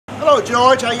Hello,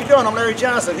 George. How you doing? I'm Larry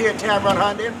Johnson here at Tameron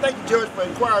Hyundai. And thank you, George, for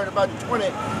inquiring about the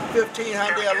 2015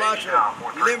 Hyundai Elantra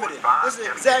Limited. This is the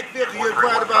exact vehicle you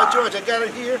inquired about, George. I got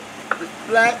it here. This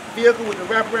black vehicle with the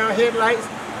wraparound headlights,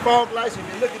 fog lights.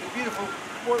 If you look at the beautiful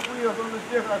sport wheels on this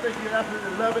vehicle, I think you'll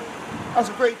absolutely love it. That's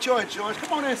a great choice, George.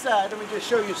 Come on inside. Let me just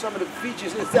show you some of the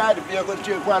features inside the vehicle that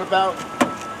you inquired about.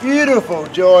 Beautiful,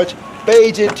 George.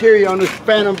 Beige interior on this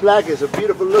Phantom Black. It's a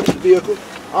beautiful looking vehicle.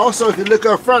 Also, if you look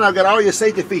up front, I've got all your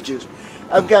safety features.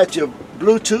 I've got your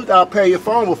Bluetooth. I'll pair your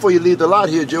phone before you leave the lot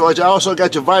here, George. I also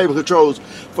got your volume controls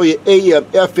for your AM,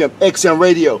 FM, XM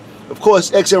radio. Of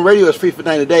course, XM radio is free for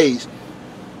 90 days.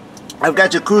 I've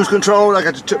got your cruise control. I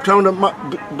got your tone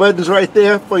buttons right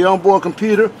there for your onboard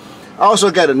computer. I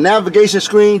also got a navigation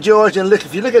screen, George. And look,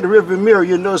 if you look at the rearview mirror,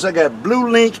 you'll notice I got Blue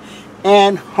Link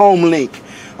and Home Link.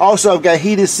 Also, I've got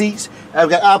heated seats. I've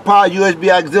got iPod, USB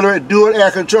auxiliary, dual air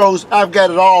controls. I've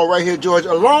got it all right here, George,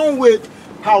 along with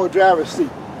power driver's seat.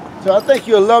 So I think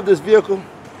you'll love this vehicle.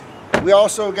 We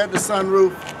also got the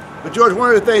sunroof. But George,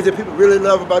 one of the things that people really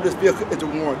love about this vehicle is the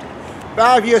warranty.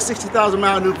 5-year,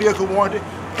 60,000-mile new vehicle warranty,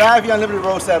 5-year unlimited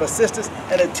roadside assistance,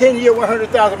 and a 10-year,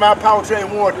 100,000-mile powertrain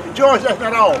warranty. And George, that's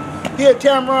not all. Here at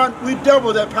Tameron, we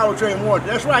double that powertrain warranty.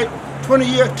 That's right,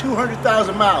 20-year,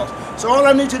 200,000 miles. So all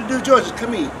I need you to do, George, is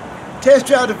come in. Test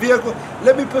drive the vehicle.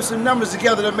 Let me put some numbers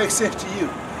together that make sense to you.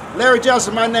 Larry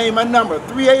Johnson, my name, my number,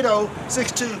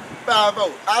 380-6250.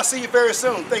 I'll see you very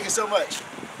soon. Thank you so much.